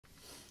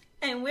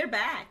And we're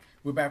back.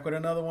 We're back with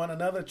another one,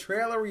 another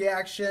trailer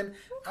reaction.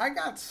 I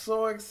got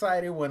so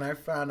excited when I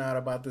found out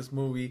about this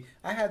movie.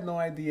 I had no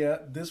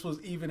idea this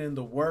was even in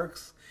the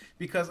works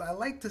because I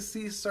like to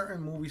see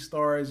certain movie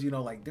stars, you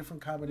know, like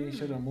different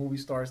combinations of movie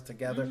stars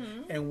together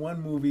in one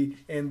movie.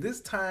 And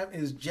this time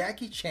is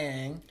Jackie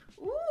Chan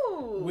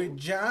with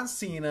John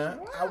Cena.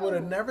 Wow. I would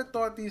have never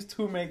thought these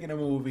two making a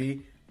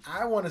movie.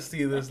 I want to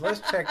see this.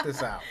 Let's check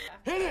this out.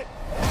 Hit it!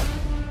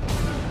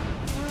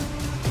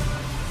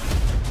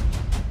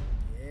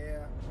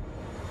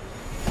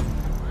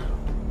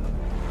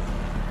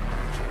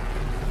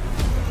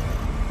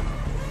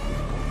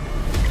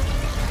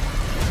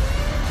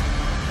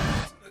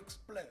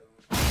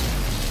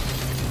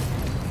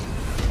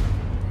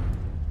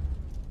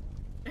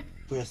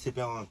 Put your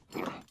seatbelt on.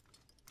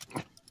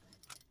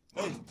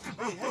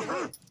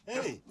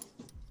 Hey!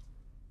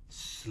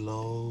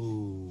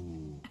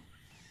 Slow.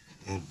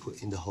 And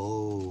put in the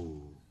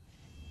hole.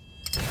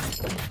 It's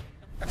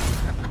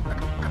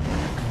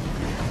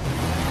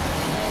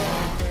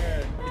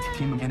a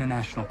team of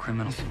international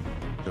criminals.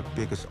 The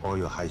biggest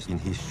oil heist in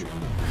history.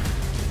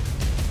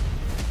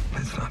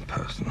 It's not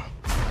personal.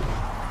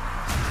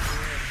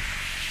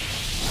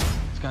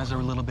 These guys are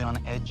a little bit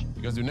on edge.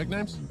 You guys do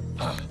nicknames?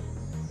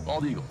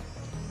 Bald Eagle.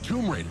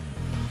 Tomb Raider.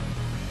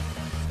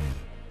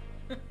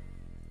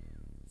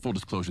 Full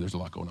disclosure, there's a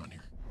lot going on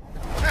here.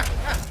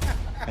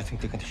 I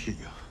think they're going to shoot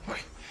you. Why?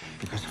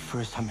 Because the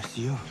first time I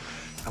see you,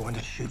 I wanted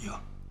to shoot you.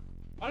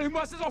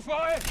 Allez-moi ces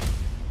enfoirés!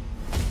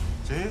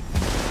 See?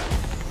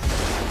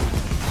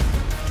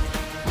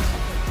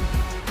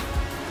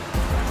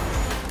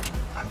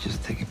 I'm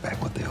just taking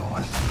back what they owe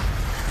us.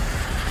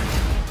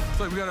 Looks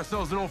like we got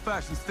ourselves an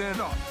old-fashioned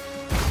standoff.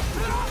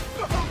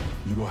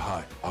 You go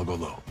high, I'll go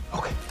low.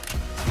 Okay.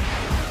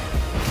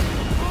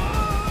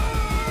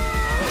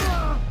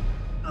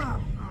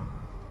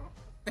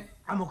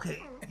 I'm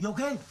okay. You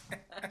okay?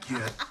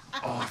 Get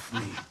off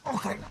me.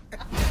 Okay.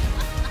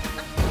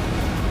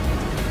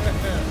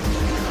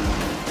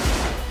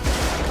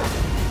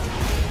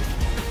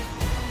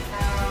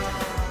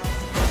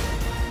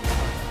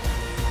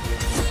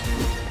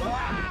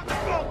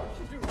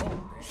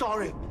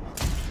 Sorry.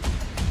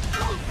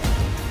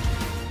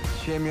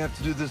 Shame you have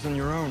to do this on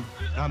your own.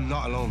 I'm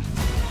not alone.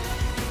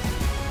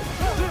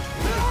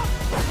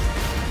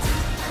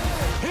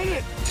 Hit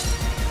it!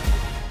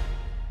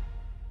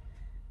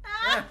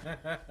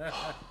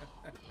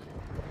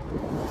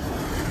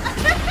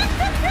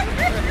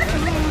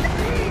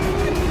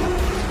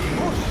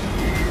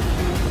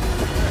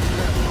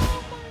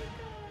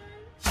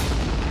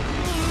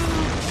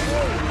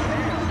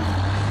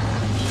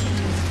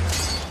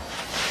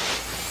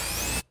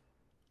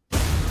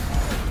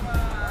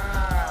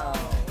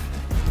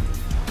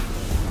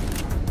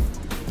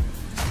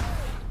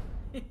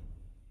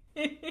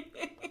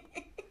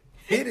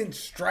 Hidden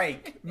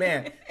Strike.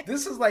 Man,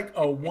 this is like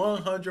a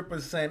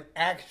 100%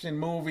 action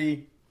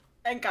movie.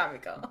 And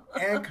comical.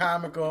 And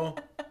comical.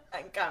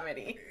 And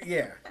comedy.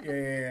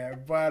 Yeah.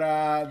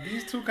 But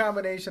these two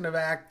combination of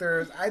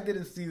actors, I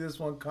didn't see this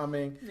one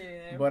coming.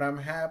 Yeah. But I'm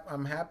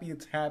happy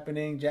it's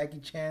happening. Jackie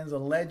Chan's a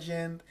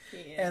legend.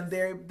 And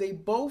they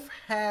both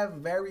have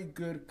very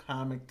good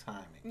comic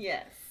timing.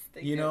 Yes.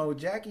 You know,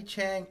 Jackie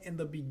Chan in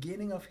the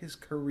beginning of his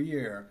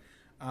career,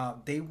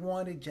 they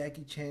wanted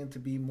Jackie Chan to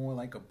be more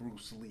like a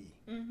Bruce Lee.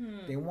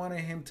 They wanted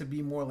him to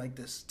be more like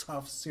this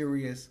tough,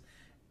 serious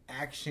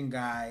action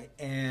guy.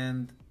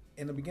 And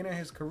in the beginning of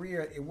his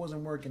career, it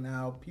wasn't working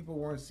out. People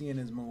weren't seeing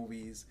his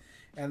movies.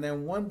 And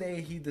then one day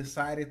he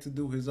decided to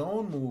do his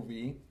own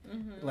movie,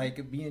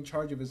 like be in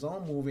charge of his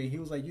own movie. He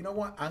was like, you know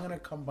what? I'm going to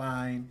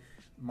combine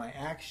my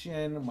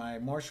action, my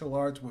martial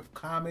arts with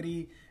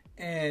comedy.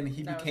 And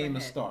he became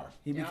a star.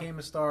 He became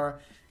a star,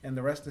 and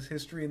the rest is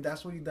history. And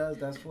that's what he does.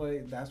 That's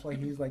why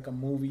he's like a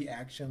movie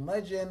action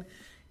legend.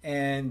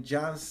 And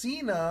John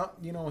Cena,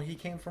 you know, he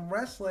came from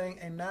wrestling,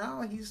 and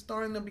now he's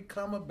starting to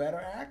become a better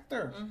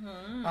actor.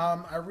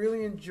 I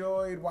really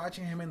enjoyed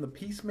watching him in The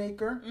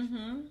Peacemaker.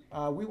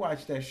 We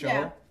watched that show.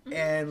 Yeah.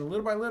 And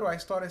little by little, I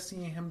started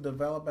seeing him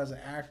develop as an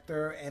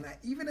actor. And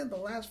even in the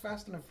last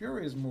Fast and the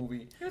Furious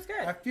movie, he was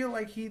good. I feel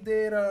like he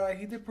did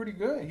pretty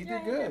good. He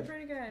did good. He did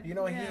pretty good. You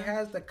know, he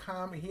has the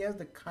comic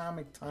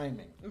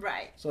timing.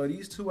 Right. So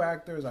these two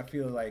actors, I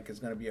feel like it's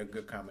going to be a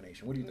good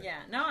combination. What do you think?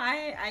 Yeah. No,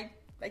 I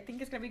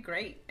think it's going to be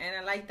great. And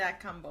I like that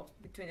combo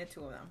between the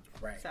two of them.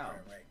 Right. So.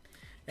 Right.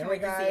 Anyway,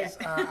 guys,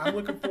 I'm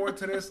looking forward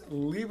to this.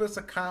 Leave us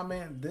a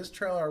comment. This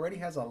trailer already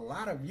has a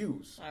lot of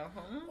views.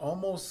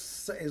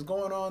 Almost is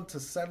going on to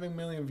 7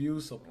 million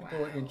views, so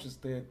people are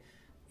interested.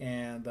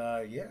 And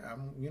yeah,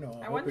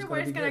 I wonder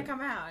where it's gonna come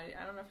out.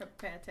 I don't know if I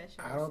pay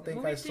attention. I don't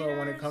think I saw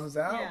when it comes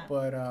out,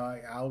 but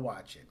I'll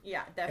watch it.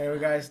 Yeah, definitely.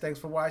 Anyway, guys, thanks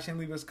for watching.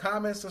 Leave us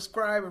comments,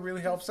 subscribe. It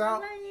really helps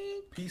out.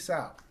 Peace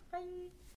out.